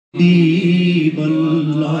حبیب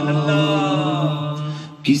اللہ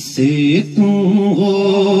کسے تم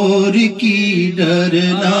غور کی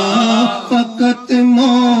ڈرنا فقط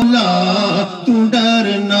مولا تو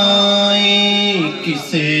ڈرنا ہے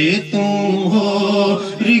کسے تم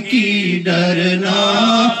غور کی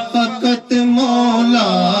ڈرنا فقط مولا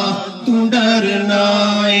تو ڈرنا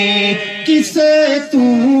ہے کسے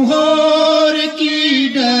تم غور کی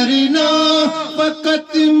ڈرنا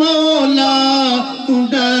فقط مولا تو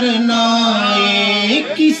ڈرنا ہے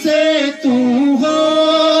کسے تم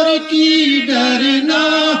غور کی ڈرنا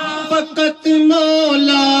فقط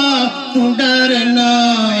مولا تو ڈرنا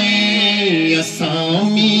ہے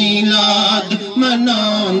اسان میلاد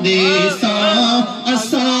مناندے ساں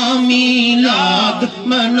اسان میلاد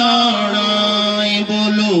منانا ہے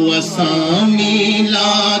بولو اسان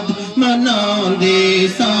میلاد مناندے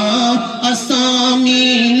ساں اسان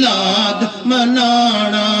میلاد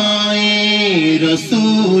منانا ہے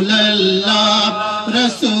رسول اللہ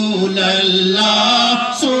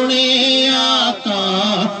سونے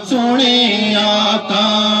آقا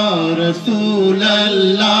رسول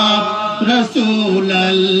اللہ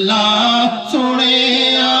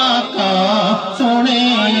سونے آقا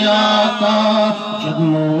جب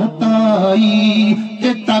موت آئی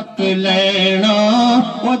تے تک لینا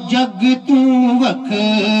وہ جگ تو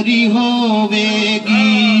وکھری ہوے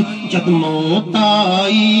گی جب موت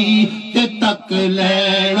آئی تے تک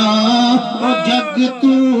لینا وہ جگ تو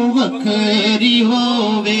وکھری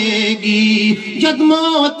ہوے گی جب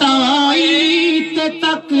موت آئی تے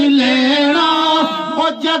تک لینا وہ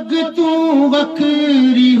جگ تو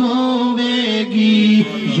وکھری ہوے گی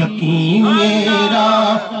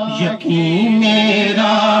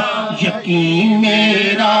یقین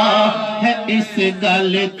میرا ہے اس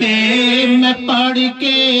گل تے میں پڑھ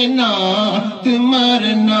کے نعت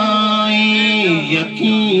مرنا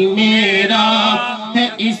یقین میرا ہے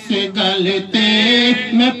اس گل تے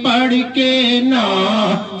میں پڑھ کے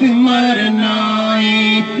نعت مرنا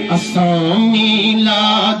اسان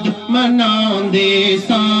میلاد مناندے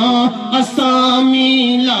ساں اسان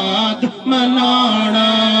میلاد منانا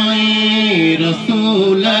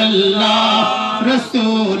رسول اللہ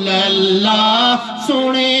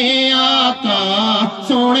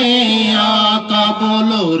سونے آقا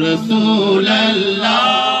بولو رسول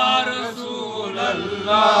اللہ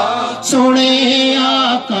سونے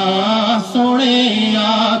آقا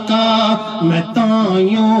میں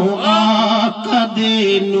تائیوں آقا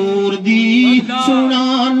دے نور دی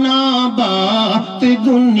سنانا بات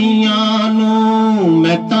دنیا نو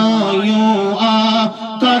میں تائیوں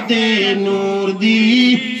آقا دے نور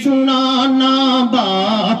دی سنانا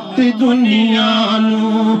بات دنیا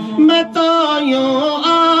نو میں تائیوں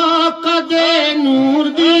آقا دے نور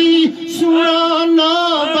دی سنانا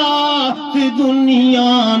بات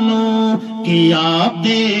دنیا نو کہ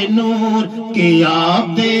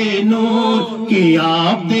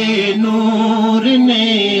آپ دے نور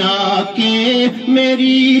نے آ کے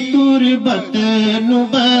میری تربت نو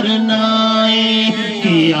برنا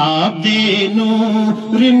کہ آپ دے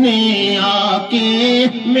نور نے آ کے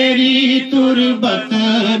میری تربت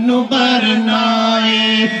نو برنا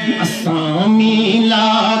اسان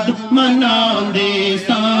میلاد مناندے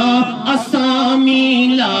ساں اسان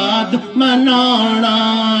میلاد منانا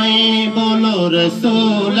بولو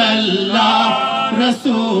رسول اللہ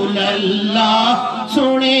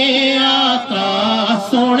سونے آقا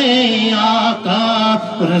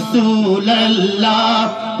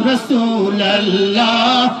رسول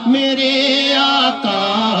اللہ میرے آقا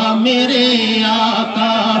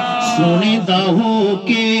سونے دہو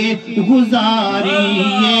کے گزاری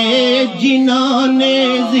جنہاں نے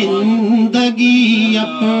زندگی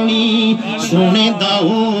اپنی سونے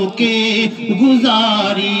دہو کے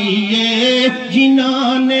گزاری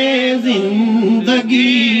جنہاں نے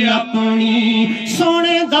زندگی اپنی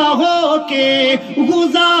سونے دہو کے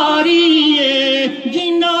گزاری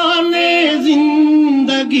جنہاں نے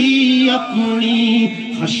زندگی اپنی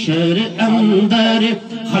حشر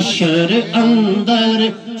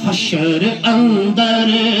اندر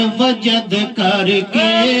وجد کر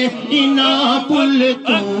کے انا پل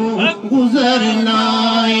تو گزرنا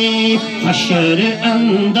حشر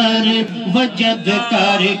اندر وجد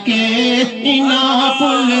کر کے انا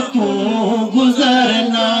پل تو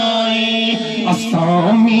گزرنا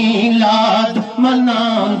اسان میلاد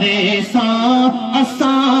مناندے ساں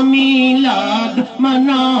اسان میلاد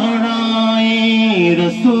منانا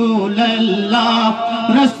رسول اللہ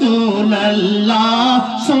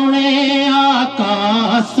سونے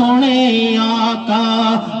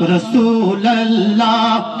آقا رسول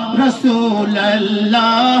اللہ رسول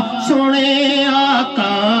اللہ سونے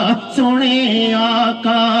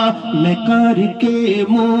آقا میں کر کے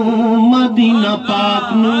منہ مدینہ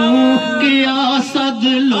پاک نو کیا صد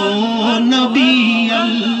لو نبی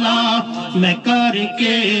اللہ میں کر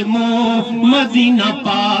کے منہ مدینہ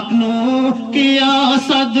پاک نو کیا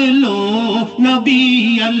صد لو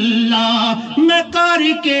نبی اللہ میں کر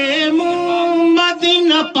کے منہ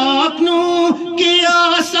مدینہ پاک نو کیا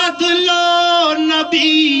صد لو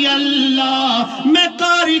نبی اللہ میں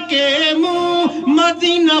کر کے منہ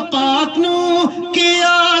مدینہ پاک نو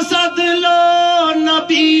کیا صد لو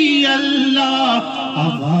نبی اللہ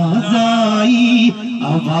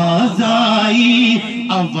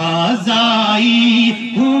آواز آئی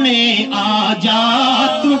ہنے آ جا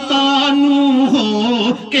تو کانو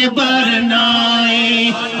ہو کے برنائے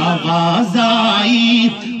آواز آئی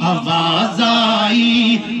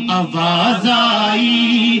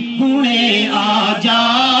ہنے آ جا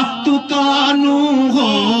تو کانو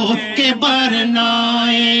ہو کے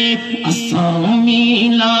برنائے اساں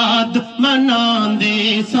میلاد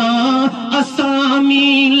مناندے ساں اساں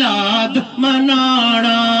میلاد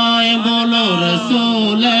منانا ہے بولو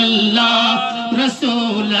رسول اللہ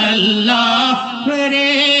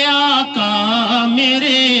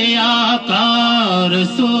میرے آقا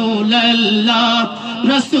رسول اللہ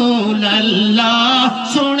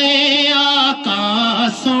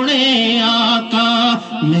سونے آقا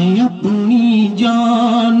میں اپنی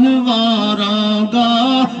جان واراں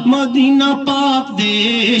گا مدینہ پاک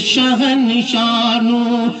دے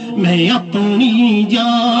شہنشانوں میں اپنی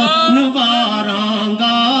جان واراں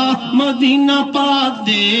گا مدینہ پاک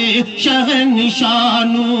دے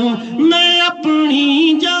شہنشانوں میں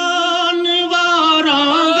اپنی جان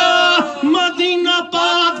واراں گا مدینہ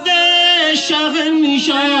پاک دے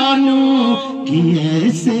شہنشانوں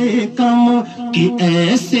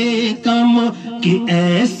کہ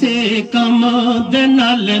ایسے کم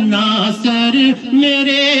دنال ناصر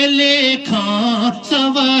میرے لیکھاں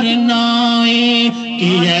سورنائے کہ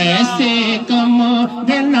ایسے کم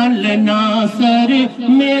دنال ناصر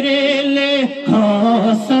میرے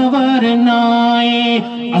لیکھاں سورنائے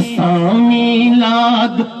اساں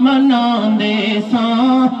میلاد مناندے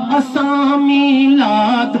ساں اساں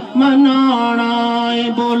میلاد منانا ہے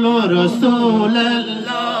بولو رسول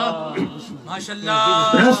اللہ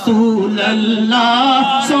رسول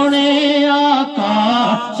اللہ سونے آقا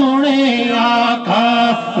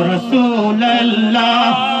رسول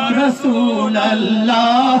اللہ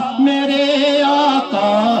میرے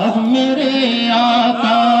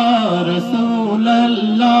آقا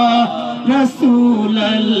رسول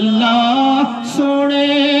اللہ سونے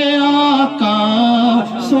آقا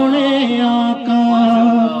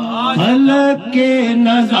فلک کے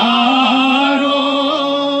نظاروں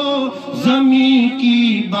زمین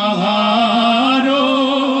کی بہاروں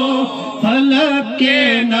فلک کے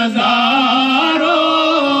نظاروں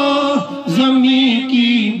زمین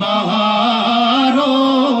کی بہاروں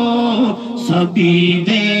سبھی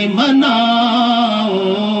دے مناؤ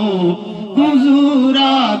حضور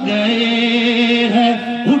آ گئے ہیں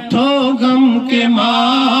اٹھو غم کے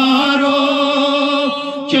مارو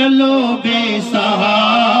چلو بے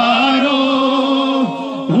سہارو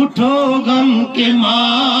اٹھو غم کے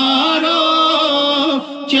مارو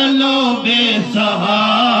چلو بے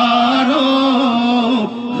سہارو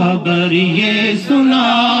خبر یہ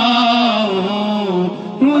سناؤ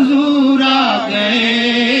حضور آ گئے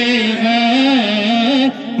ہیں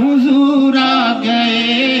حضور آ گئے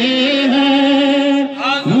ہیں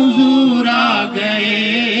حضور آ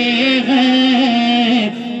گئے ہیں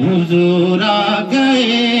حضور آ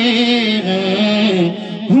گئے ہیں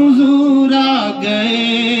حضور آ گئے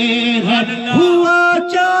ہیں ہوا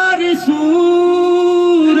چار سو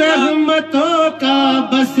رحمتوں کا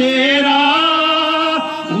بسیرا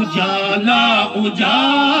اجالا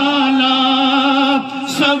اجالا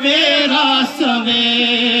سویرا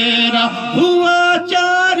سویرا ہوا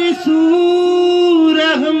چار سو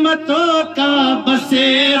رحمتوں کا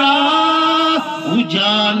بسیرا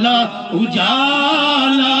اجالا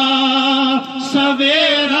اجالا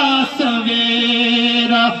سویرا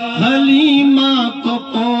سویرا حلیمہ کو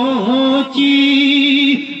پہنچی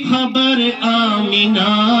خبر آمینہ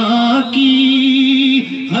کی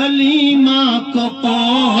حلیمہ کو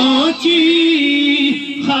پہنچی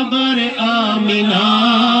خبر آمینہ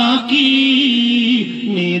کی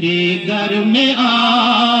میرے گھر میں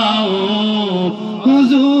آؤ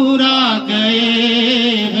حضور آ گئے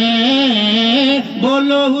ہیں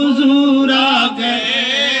بولو حضور آ گئے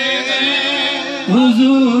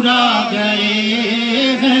حضور آ گئے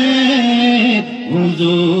ہیں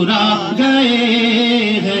حضور آ گئے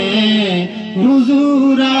ہیں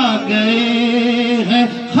حضور آ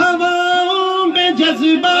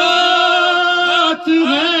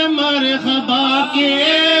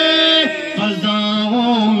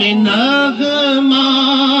میں نغمہ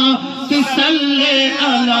تسلے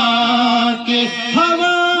علا کے،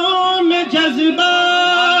 ہواؤں میں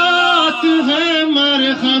جذبات ہیں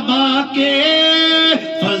مرحبا کے،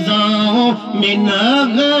 فضاؤں میں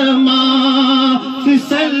نغمہ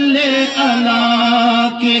تسلے علا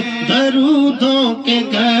کے، درودوں کے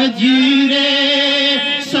گجرے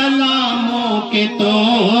سلاموں کے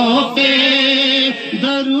تحفے،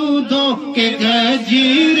 درودوں کے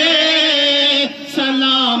گجرے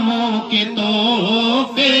سلاموں کے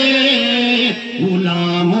تحفے،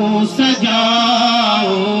 غلاموں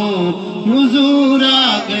سجاؤ حضور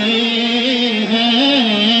آ گئے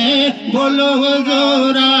ہیں، بولو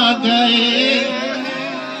حضور آ گئے،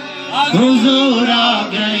 حضور آ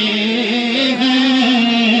گئے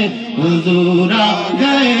ہیں، حضور آ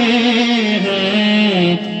گئے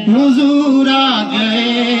ہیں، حضور آ گئے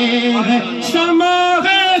ہیں، سما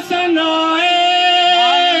ہے ثنائے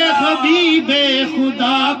حبیب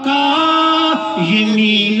خدا کا، یہ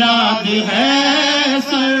میلاد ہے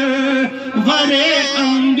سرور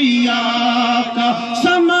انبیاء کا،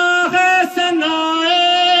 سما ہے ثنائے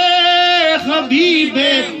حبیب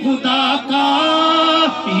خدا کا،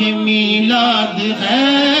 یہ میلاد ہے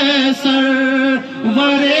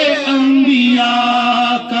سرور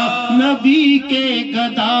انبیاء کا، نبی کے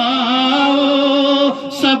گداؤ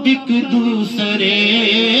سب ایک دوسرے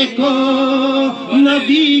کو،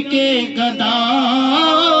 نبی کے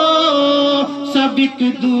گداؤ سب ایک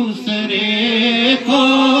دوسرے کو،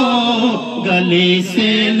 گلے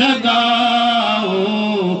سے لگاؤ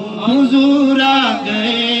حضور آ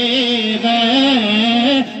گئے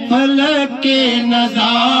ہیں، فلک کے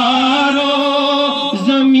نظاروں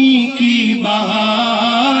زمین کی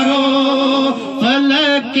بہاروں،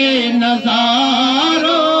 فلک کے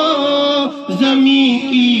نظاروں زمین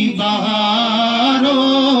کی بہاروں،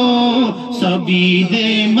 سبھی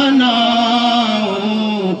دے مناؤ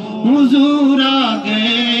حضور آ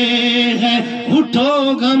گئے ہیں، اٹھو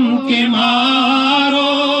غم کے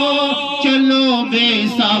مارو چلو بے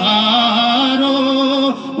سہارو،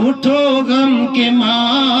 اٹھو غم کے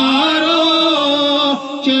مارو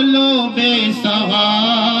چلو بے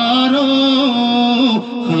سہارو،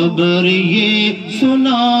 خبر یہ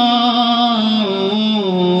سناؤ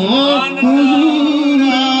حضور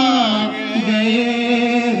آ گئے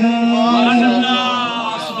ہیں۔ سبحان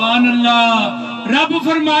اللہ، سبحان اللہ۔ رب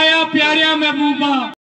فرمایا پیاریا محبوبہ